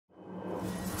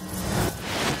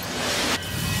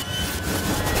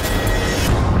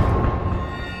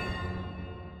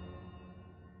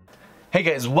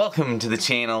Hey guys, welcome to the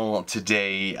channel.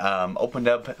 Today, opened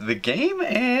up the game,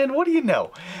 and what do you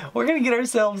know? We're gonna get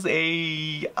ourselves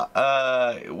a,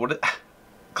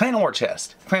 Clan War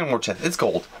chest. Clan War chest. It's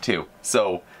gold, too.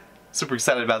 So, super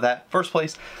excited about that. First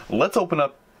place, let's open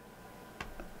up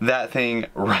that thing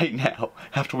right now,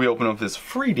 after we open up this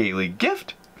free daily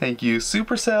gift. Thank you,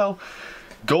 Supercell.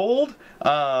 Gold,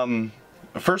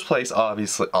 first place,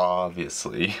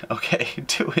 obviously, okay,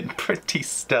 doing pretty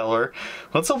stellar.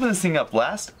 Let's open this thing up.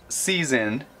 Last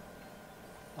season,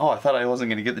 oh, I thought I wasn't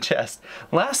going to get the chest.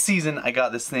 Last season, I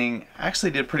got this thing,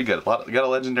 actually did pretty good. Got a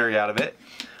legendary out of it.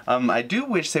 I do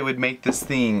wish they would make this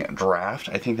thing draft.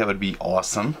 I think that would be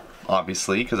awesome,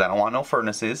 obviously, because I don't want no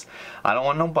furnaces. I don't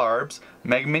want no barbs.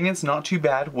 Mega Minions, not too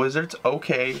bad. Wizards,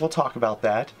 okay, we'll talk about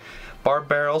that. Barb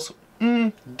barrels,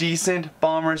 decent.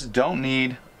 Bombers, don't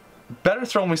need. Better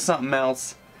throw me something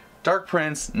else. Dark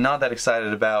Prince, not that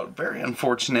excited about. Very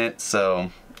unfortunate,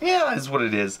 so yeah, is what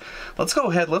it is. Let's go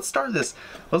ahead, let's start this.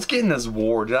 Let's get in this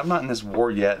war. I'm not in this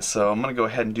war yet, so I'm gonna go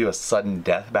ahead and do a sudden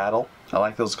death battle. I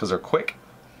like those because they're quick,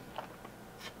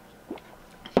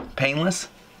 painless,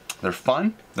 they're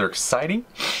fun, they're exciting,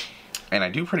 and I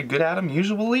do pretty good at them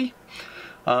usually.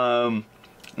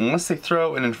 Unless they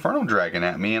throw an Inferno Dragon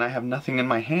at me and I have nothing in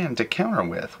my hand to counter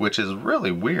with, which is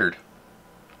really weird.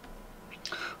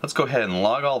 Let's go ahead and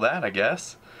log all that, I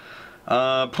guess.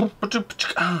 Man,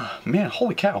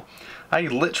 holy cow. I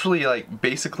literally, like,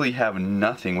 basically have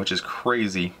nothing, which is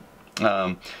crazy.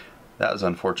 That was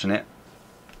unfortunate.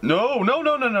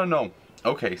 No.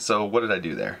 Okay, so what did I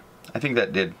do there? I think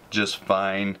that did just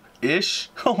fine-ish.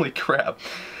 Holy crap.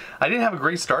 I didn't have a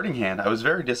great starting hand. I was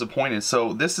very disappointed,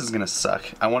 so this is gonna suck.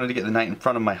 I wanted to get the knight in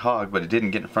front of my hog, but it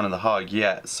didn't get in front of the hog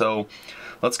yet, so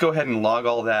let's go ahead and log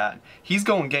all that. He's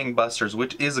going gangbusters,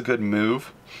 which is a good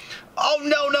move. Oh,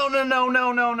 no.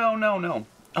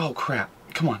 Oh, crap.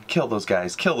 Come on, kill those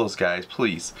guys,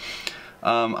 please.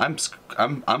 I'm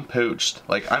pooched.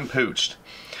 Like, I'm pooched.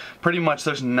 Pretty much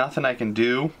there's nothing I can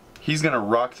do. He's gonna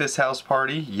rock this house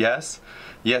party, yes.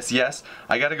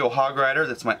 I gotta go Hog Rider,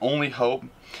 that's my only hope.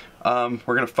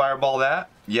 We're gonna fireball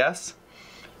that, yes.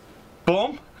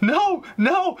 Boom. No,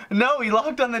 he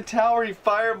locked on the tower, he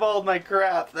fireballed my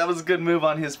crap. That was a good move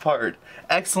on his part.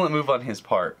 Excellent move on his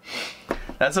part.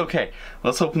 That's okay.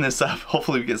 Let's open this up.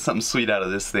 Hopefully we get something sweet out of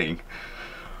this thing.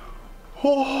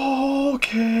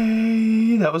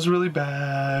 Okay, that was really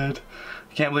bad.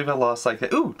 I can't believe I lost like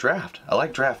that. Ooh, draft. I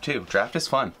like draft too. Draft is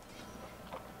fun.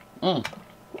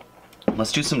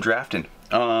 Let's do some drafting.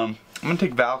 I'm gonna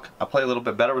take Valk. I'll play a little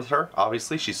bit better with her.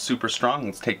 Obviously, she's super strong.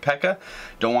 Let's take P.E.K.K.A.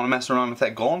 Don't want to mess around with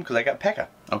that Golem because I got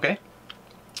P.E.K.K.A. Okay.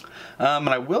 And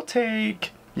I will take.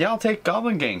 Yeah, I'll take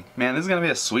Goblin Gang. Man, this is gonna be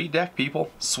a sweet deck,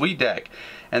 people. Sweet deck.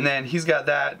 And then he's got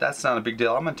that. That's not a big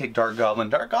deal. I'm gonna take Dark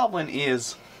Goblin. Dark Goblin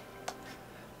is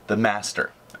the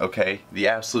master. Okay, the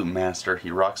absolute master. He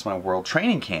rocks my world.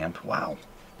 Training camp. Wow.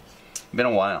 Been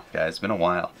a while, guys. Been a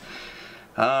while.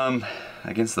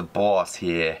 Against the boss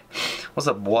here. What's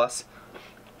up, boss?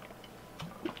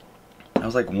 I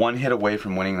was like one hit away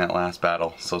from winning that last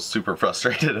battle, so super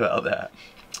frustrated about that.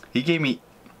 He gave me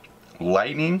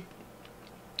lightning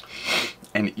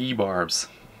and E-barbs.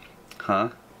 Huh?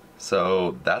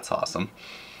 So that's awesome.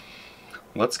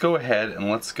 Let's go ahead and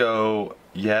let's go.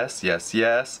 Yes.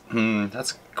 That's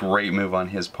a great move on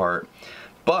his part.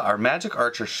 But our Magic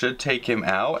Archer should take him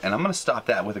out, and I'm going to stop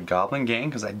that with a Goblin Gang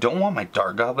because I don't want my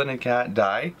Dark Goblin to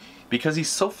die because he's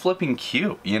so flipping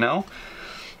cute, you know?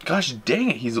 Gosh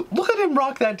dang it, look at him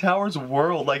rock that tower's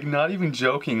world, like not even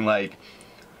joking, like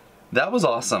that was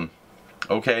awesome.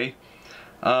 Okay.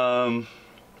 I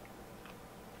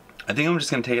think I'm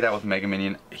just going to take it out with Mega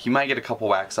Minion. He might get a couple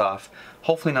whacks off.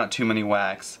 Hopefully not too many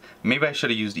whacks. Maybe I should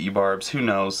have used E-barbs, who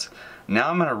knows. Now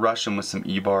I'm going to rush him with some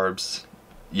E-barbs.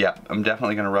 Yeah, I'm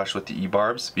definitely going to rush with the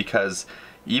E-barbs because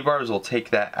E-barbs will take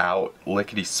that out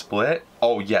lickety-split.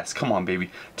 Oh yes, come on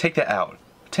baby. Take that out.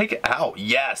 Take it out.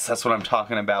 Yes, that's what I'm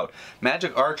talking about.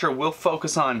 Magic Archer will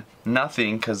focus on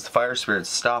nothing because the Fire Spirit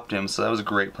stopped him, so that was a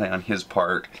great play on his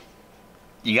part.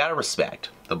 You gotta respect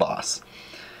the boss.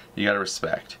 You gotta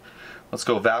respect. Let's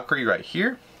go Valkyrie right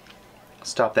here.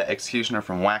 Stop that Executioner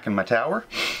from whacking my tower.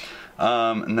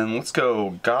 And then let's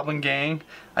go Goblin Gang.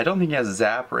 I don't think he has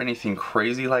Zap or anything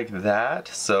crazy like that,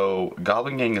 so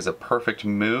Goblin Gang is a perfect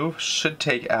move. Should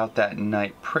take out that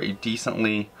knight pretty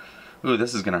decently. Ooh,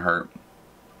 this is gonna hurt.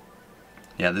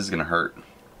 Yeah, this is gonna hurt.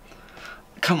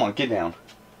 Come on, get down.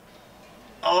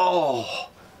 Oh!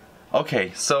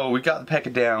 Okay, so we got the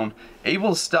P.E.K.K.A. down. Able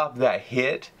to stop that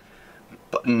hit,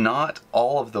 but not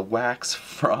all of the whacks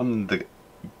from the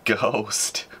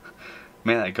ghost.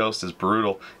 Man, that ghost is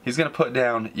brutal. He's gonna put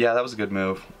down, yeah, that was a good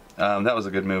move. That was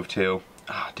a good move too.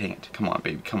 Ah, oh, dang it. Come on,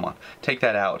 baby. Come on. Take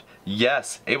that out.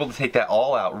 Yes. Able to take that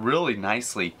all out really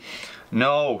nicely.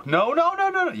 No. No, no, no,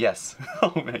 no, no. Yes.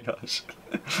 Oh my gosh.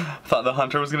 Thought the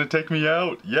hunter was going to take me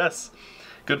out. Yes.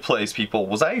 Good plays, people.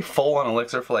 Was I full on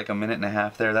elixir for like a minute and a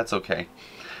half there? That's okay.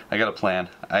 I got a plan.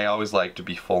 I always like to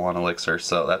be full on elixir,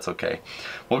 so that's okay.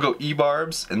 We'll go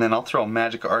E-barbs, and then I'll throw a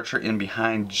magic archer in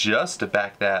behind just to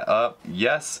back that up.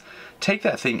 Yes. Take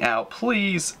that thing out,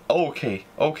 please. Okay,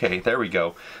 okay, there we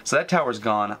go. So that tower's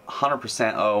gone,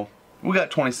 100% O. We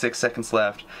got 26 seconds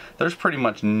left. There's pretty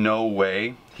much no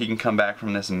way he can come back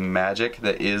from this magic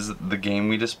that is the game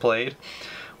we just played.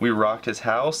 We rocked his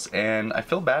house, and I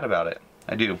feel bad about it.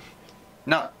 I do.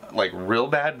 Not like real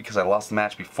bad because I lost the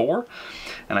match before,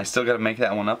 and I still got to make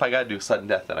that one up. I got to do sudden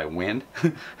death that I win.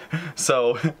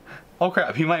 So, oh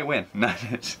crap, he might win.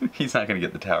 He's not going to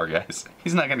get the tower, guys.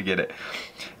 He's not going to get it.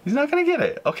 He's not going to get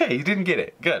it. Okay, he didn't get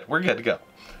it. Good, we're good to go.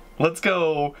 Let's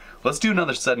go. Let's do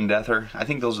another sudden deather. I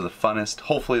think those are the funnest.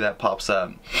 Hopefully that pops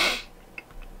up.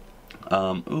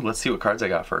 Ooh, let's see what cards I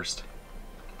got first.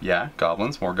 Yeah,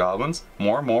 goblins,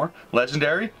 more.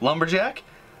 Legendary, lumberjack.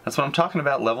 That's what I'm talking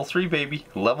about. Level 3, baby.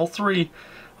 Level 3.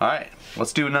 Alright,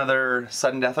 let's do another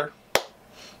sudden deather.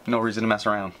 No reason to mess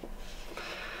around.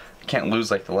 Can't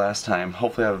lose like the last time.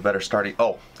 Hopefully I have a better starting...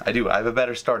 Oh, I do. I have a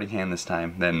better starting hand this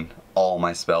time than all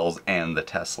my spells and the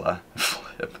Tesla.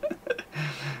 Flip.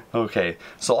 Okay,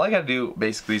 so all I gotta do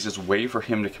basically is just wait for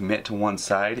him to commit to one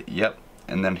side. Yep,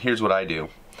 and then here's what I do.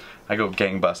 I go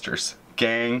gangbusters.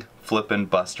 Gang flippin'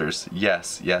 busters.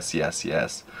 Yes, yes, yes,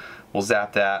 yes. We'll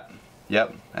zap that.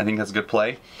 Yep, I think that's a good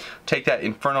play. Take that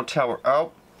Inferno Tower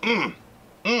out.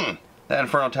 That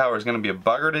Inferno Tower is going to be a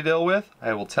bugger to deal with.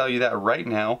 I will tell you that right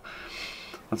now.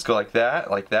 Let's go like that,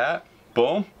 like that.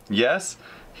 Boom. Yes.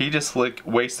 He just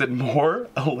wasted more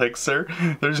elixir.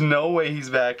 There's no way he's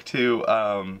back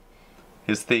to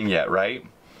his thing yet, right?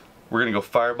 We're going to go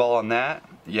Fireball on that.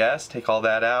 Yes, take all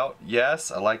that out.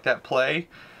 Yes, I like that play.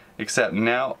 Except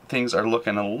now things are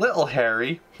looking a little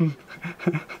hairy.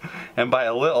 And by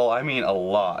a little, I mean a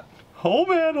lot. Oh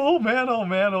man, oh man, oh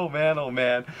man, oh man, oh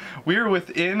man. We're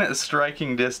within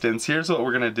striking distance. Here's what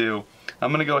we're gonna do.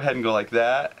 I'm gonna go ahead and go like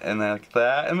that, and then like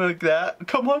that, and then like that.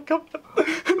 Come on, come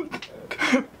on.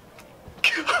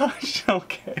 Gosh,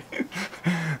 okay.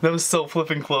 That was so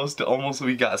flipping close to almost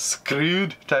we got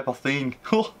screwed type of thing.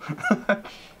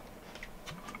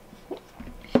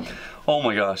 Oh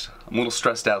my gosh, I'm a little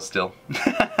stressed out still.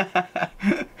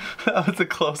 That was the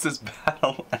closest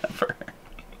battle ever.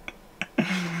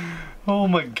 Oh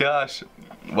my gosh.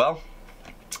 Well,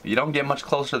 you don't get much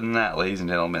closer than that, ladies and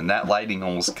gentlemen. That lightning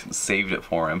almost saved it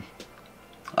for him.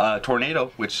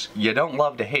 Tornado, which you don't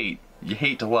love to hate, you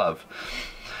hate to love.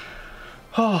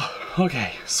 Oh,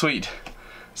 okay, sweet.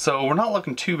 So we're not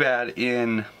looking too bad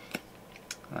in...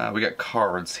 we got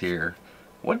cards here.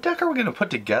 What deck are we going to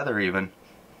put together even?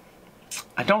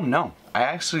 I don't know. I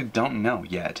actually don't know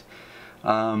yet.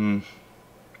 Gosh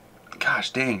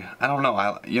dang, I don't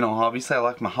know. You know, obviously I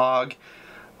like my hog.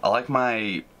 I like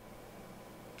my...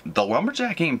 The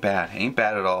lumberjack ain't bad. Ain't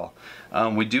bad at all.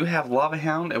 We do have Lava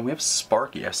Hound and we have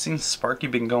Sparky. I've seen Sparky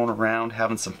been going around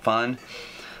having some fun.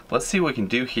 Let's see what we can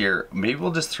do here. Maybe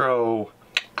we'll just throw...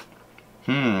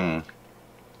 I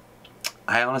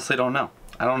honestly don't know.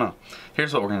 I don't know.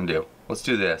 Here's what we're gonna do. Let's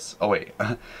do this. Oh wait,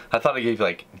 I thought I gave you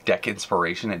like deck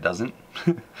inspiration. It doesn't.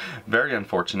 Very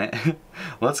unfortunate.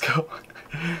 Let's go.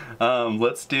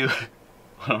 Let's do...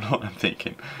 I don't know what I'm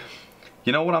thinking.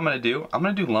 You know what I'm gonna do? I'm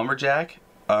gonna do lumberjack,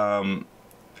 and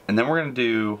then we're gonna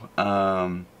do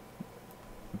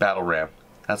battle ram.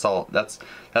 That's all. That's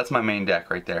my main deck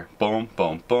right there. Boom,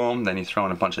 boom, boom. Then you throw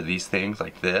in a bunch of these things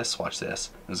like this. Watch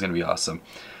this. This is gonna be awesome.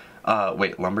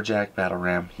 Wait, lumberjack, battle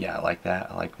ram. Yeah, I like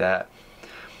that. I like that.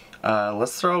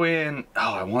 Let's throw in...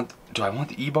 Oh, do I want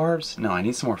the E-barbs? No, I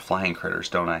need some more flying critters,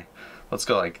 don't I? Let's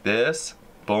go like this.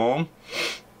 Boom.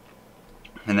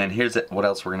 And then here's what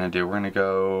else we're gonna do. We're gonna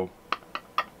go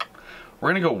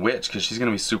witch because she's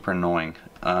gonna be super annoying.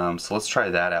 So let's try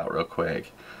that out real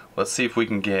quick. Let's see if we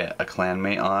can get a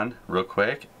clanmate on real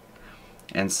quick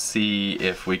and see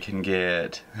if we can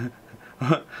get...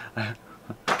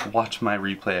 Watch my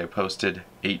replay I posted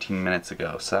 18 minutes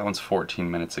ago. So that one's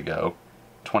 14 minutes ago.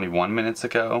 21 minutes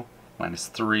ago. Minus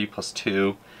 3 plus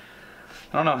 2.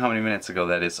 I don't know how many minutes ago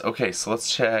that is. Okay, so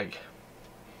let's check.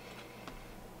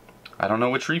 I don't know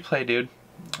which replay, dude.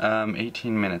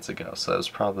 18 minutes ago. So that was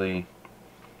probably...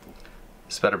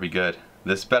 This better be good.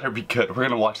 This better be good. We're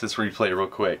gonna watch this replay real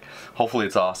quick. Hopefully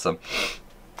it's awesome.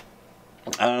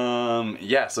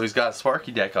 Yeah, so he's got a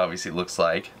Sparky deck, obviously, it looks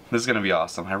like. This is gonna be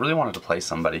awesome. I really wanted to play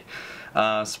somebody.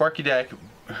 Sparky deck,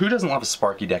 who doesn't love a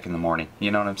Sparky deck in the morning?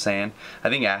 You know what I'm saying? I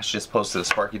think Ash just posted a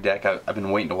Sparky deck. I've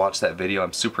been waiting to watch that video.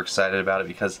 I'm super excited about it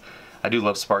because I do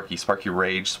love Sparky. Sparky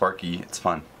Rage, Sparky, it's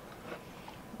fun.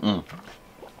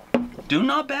 Do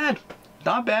not bad.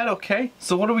 Not bad, okay.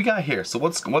 So what do we got here? So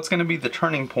what's going to be the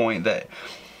turning point that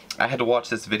I had to watch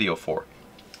this video for?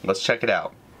 Let's check it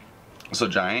out. So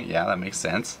Giant, yeah, that makes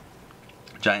sense.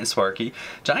 Giant Sparky.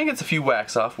 Giant gets a few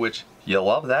whacks off, which you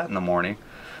love that in the morning.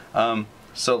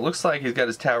 So it looks like he's got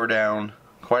his tower down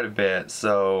quite a bit,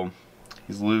 so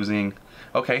he's losing.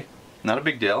 Okay, not a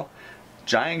big deal.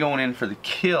 Giant going in for the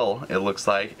kill, it looks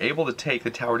like. Able to take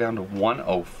the tower down to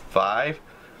 105.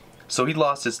 So he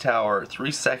lost his tower,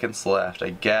 3 seconds left, I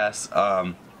guess.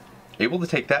 Able to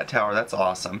take that tower, that's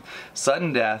awesome.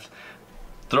 Sudden death,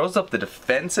 throws up the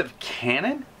defensive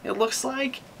cannon, it looks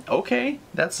like. Okay,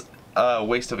 that's a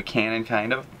waste of a cannon,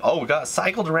 kind of. Oh, we got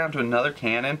cycled around to another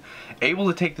cannon. Able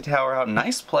to take the tower out.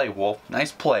 Nice play, Wolf.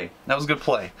 Nice play. That was a good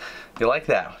play. You like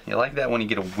that. You like that when you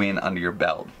get a win under your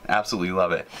belt. Absolutely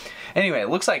love it. Anyway, it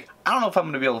looks like, I don't know if I'm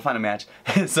going to be able to find a match.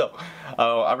 So,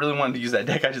 I really wanted to use that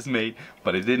deck I just made,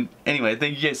 but it didn't. Anyway,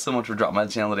 thank you guys so much for dropping by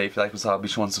the channel today. If you like what you saw, be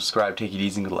sure to subscribe. Take it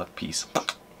easy and good luck. Peace.